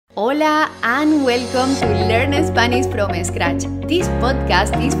Hola and welcome to Learn Spanish from Scratch. This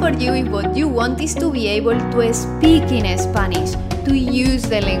podcast is for you if what you want is to be able to speak in Spanish, to use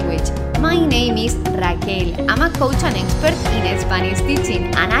the language. My name is Raquel. I'm a coach and expert in Spanish teaching,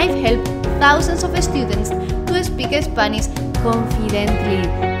 and I've helped thousands of students to speak Spanish confidently.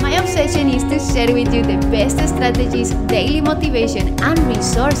 My obsession is to share with you the best strategies, daily motivation, and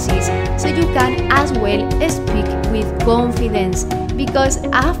resources so you can as well speak with confidence. Because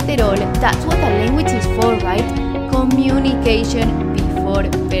after all, that's what a language is for, right? Communication before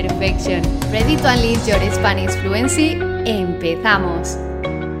perfection. Ready to unleash your Spanish fluency? ¡Empezamos!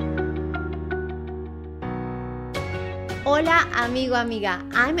 Hola amigo, amiga,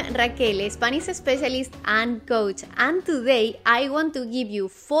 I'm Raquel, Spanish specialist and coach, and today I want to give you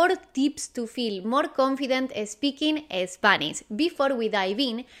 4 tips to feel more confident speaking Spanish. Before we dive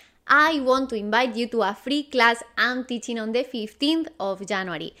in, I want to invite you to a free class I'm teaching on the 15th of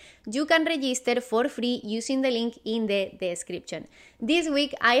January. You can register for free using the link in the description. This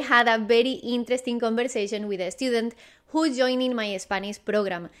week I had a very interesting conversation with a student who's joining my Spanish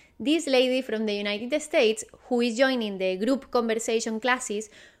program. This lady from the United States, who is joining the group conversation classes,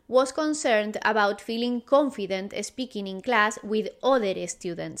 was concerned about feeling confident speaking in class with other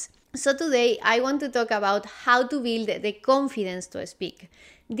students. So today I want to talk about how to build the confidence to speak.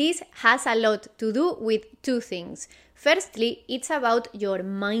 This has a lot to do with 2 things. Firstly, it's about your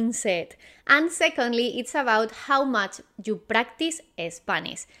mindset. And secondly, it's about how much you practice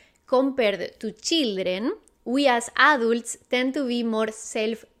Spanish. Compared to children, we as adults tend to be more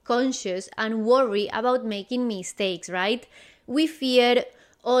self-conscious and worry about making mistakes, right? We fear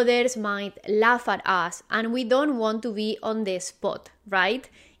others might laugh at us and we don't want to be on the spot, right?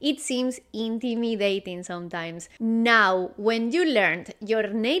 It seems intimidating sometimes. Now, when you learned your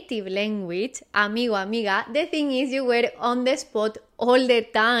native language, amigo, amiga, the thing is you were on the spot all the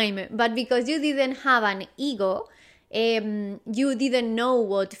time. But because you didn't have an ego, you didn't know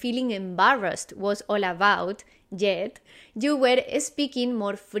what feeling embarrassed was all about yet, you were speaking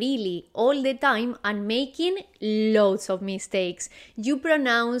more freely all the time and making loads of mistakes. You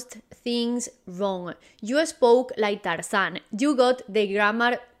pronounced things wrong. You spoke like Tarzan. You got the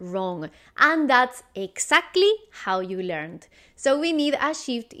grammar wrong. And that's exactly how you learned. So we need a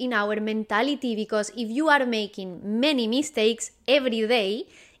shift in our mentality, because if you are making many mistakes every day,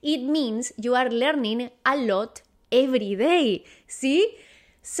 it means you are learning a lot every day. See?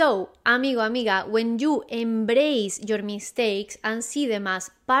 So, amigo, amiga, when you embrace your mistakes and see them as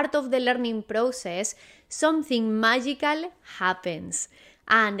part of the learning process, something magical happens.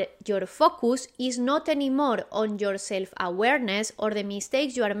 And your focus is not anymore on your self-awareness or the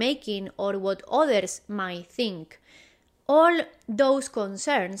mistakes you are making or what others might think. All those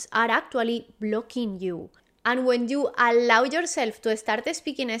concerns are actually blocking you. And when you allow yourself to start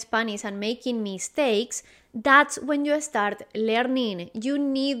speaking Spanish and making mistakes, that's when you start learning. You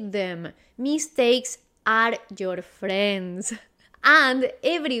need them. Mistakes are your friends. And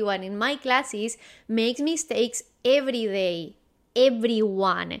everyone in my classes makes mistakes every day.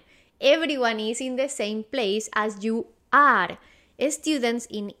 Everyone. Everyone is in the same place as you are. Students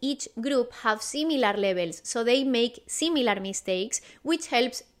in each group have similar levels, so they make similar mistakes, which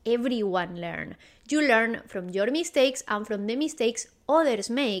helps everyone learn. You learn from your mistakes and from the mistakes others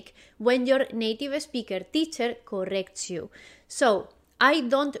make when your native speaker teacher corrects you. So, I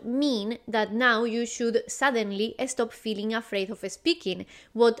don't mean that now you should suddenly stop feeling afraid of speaking.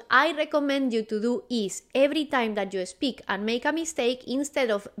 What I recommend you to do is, every time that you speak and make a mistake,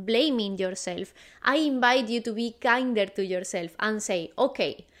 instead of blaming yourself, I invite you to be kinder to yourself and say,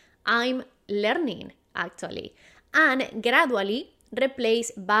 okay, I'm learning actually. And gradually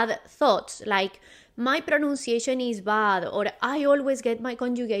replace bad thoughts like, my pronunciation is bad, or I always get my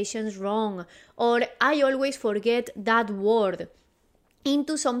conjugations wrong, or I always forget that word,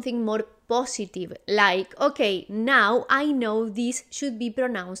 into something more positive, like, okay, now I know this should be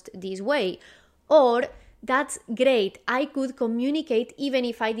pronounced this way, or that's great, I could communicate even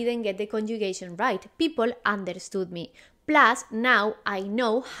if I didn't get the conjugation right, people understood me, plus now I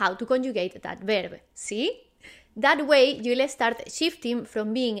know how to conjugate that verb, see? That way you'll start shifting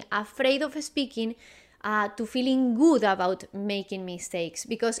from being afraid of speaking to feeling good about making mistakes,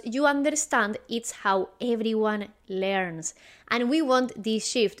 because you understand it's how everyone learns. And we want this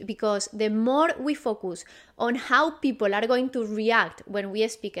shift because the more we focus on how people are going to react when we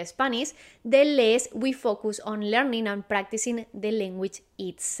speak Spanish, the less we focus on learning and practicing the language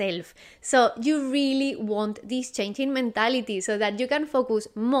itself. So you really want this change in mentality so that you can focus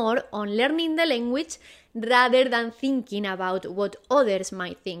more on learning the language rather than thinking about what others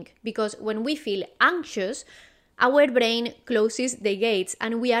might think. Because when we feel anxious, Our brain closes the gates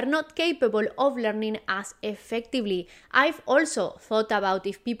and we are not capable of learning as effectively. I've also thought about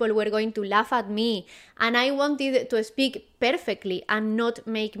if people were going to laugh at me and I wanted to speak perfectly and not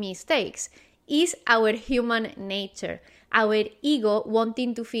make mistakes. Is our human nature, our ego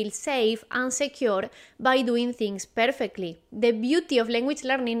wanting to feel safe and secure by doing things perfectly. The beauty of language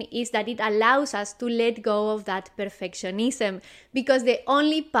learning is that it allows us to let go of that perfectionism, because the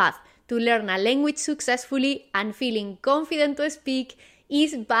only path to learn a language successfully and feeling confident to speak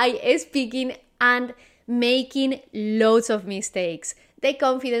is by speaking and making loads of mistakes. The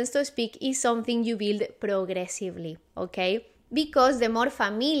confidence to speak is something you build progressively, okay? Because the more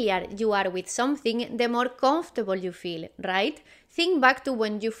familiar you are with something, the more comfortable you feel, right? Think back to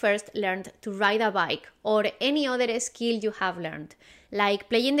when you first learned to ride a bike or any other skill you have learned, like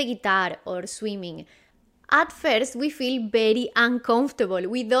playing the guitar or swimming. At first, we feel very uncomfortable.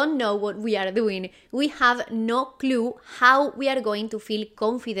 We don't know what we are doing. We have no clue how we are going to feel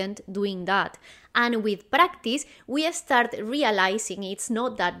confident doing that. And with practice, we start realizing it's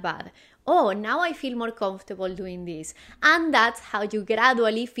not that bad. Oh, now I feel more comfortable doing this. And that's how you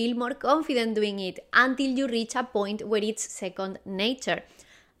gradually feel more confident doing it until you reach a point where it's second nature.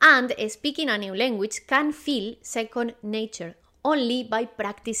 And speaking a new language can feel second nature only by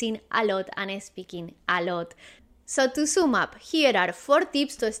practicing a lot and speaking a lot. So to sum up, here are 4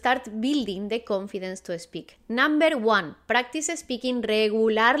 tips to start building the confidence to speak. Number 1, practice speaking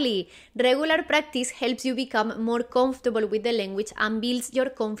regularly. Regular practice helps you become more comfortable with the language and builds your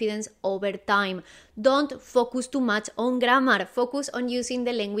confidence over time. Don't focus too much on grammar. Focus on using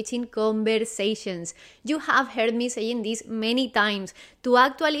the language in conversations. You have heard me saying this many times. To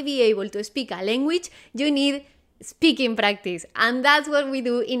actually be able to speak a language, you need speaking practice, and that's what we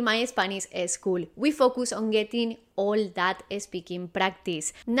do in my Spanish school. We focus on getting all that speaking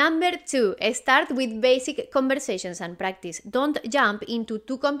practice. Number 2, start with basic conversations and practice. Don't jump into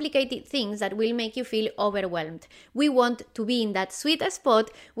too complicated things that will make you feel overwhelmed. We want to be in that sweet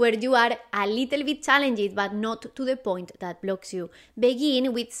spot where you are a little bit challenged but not to the point that blocks you.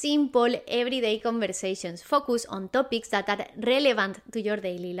 Begin with simple everyday conversations. Focus on topics that are relevant to your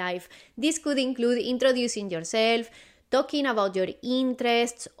daily life. This could include introducing yourself, talking about your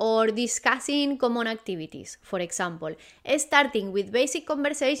interests, or discussing common activities. For example, starting with basic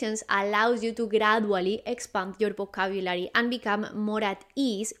conversations allows you to gradually expand your vocabulary and become more at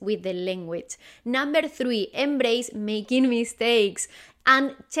ease with the language. Number 3, embrace making mistakes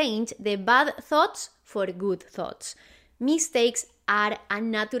and change the bad thoughts for good thoughts. Mistakes are a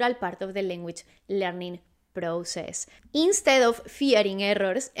natural part of the language learning process. Instead of fearing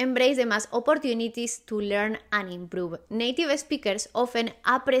errors, embrace them as opportunities to learn and improve. Native speakers often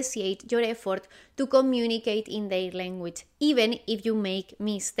appreciate your effort to communicate in their language, even if you make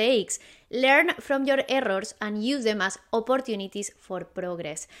mistakes. Learn from your errors and use them as opportunities for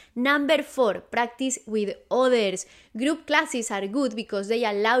progress. Number 4, practice with others. Group classes are good because they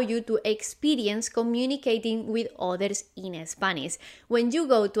allow you to experience communicating with others in Spanish. When you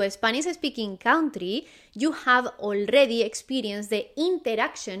go to a Spanish-speaking country, you have already experienced the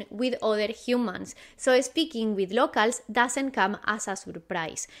interaction with other humans, so speaking with locals doesn't come as a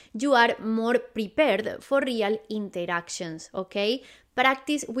surprise. You are more prepared for real interactions, okay?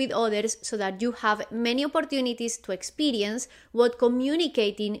 Practice with others so that you have many opportunities to experience what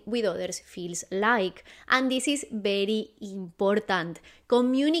communicating with others feels like. And this is very important.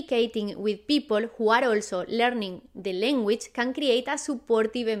 Communicating with people who are also learning the language can create a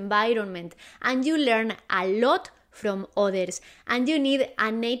supportive environment, and you learn a lot from others. And you need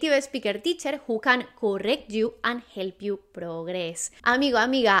a native speaker teacher who can correct you and help you progress. Amigo,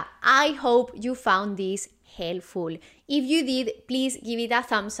 amiga, I hope you found this helpful. If you did, please give it a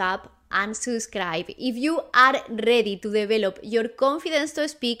thumbs up and subscribe. If you are ready to develop your confidence to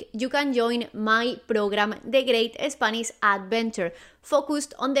speak, you can join my program, The Great Spanish Adventure,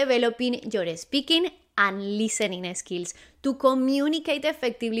 focused on developing your speaking and listening skills to communicate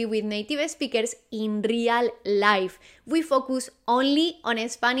effectively with native speakers in real life. We focus only on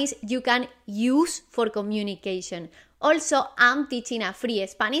Spanish you can use for communication. Also, I'm teaching a free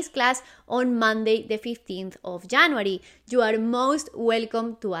Spanish class on Monday, the 15th of January. You are most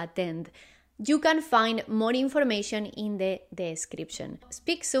welcome to attend. You can find more information in the description.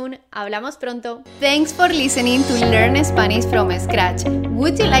 Speak soon. Hablamos pronto. Thanks for listening to Learn Spanish from Scratch.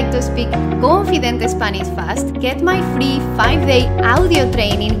 Would you like to speak confident Spanish fast? Get my free 5-day audio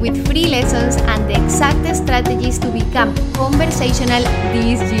training with free lessons and the exact strategies to become conversational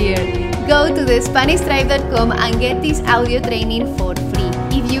this year. Go to thespanishtribe.com and get this audio training for free.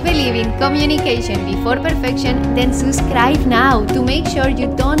 If you believe in communication before perfection, then subscribe now to make sure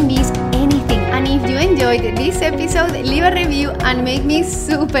you don't miss anything. And And if you enjoyed this episode, leave a review and make me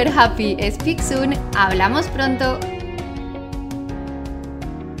super happy. Speak soon. Hablamos pronto.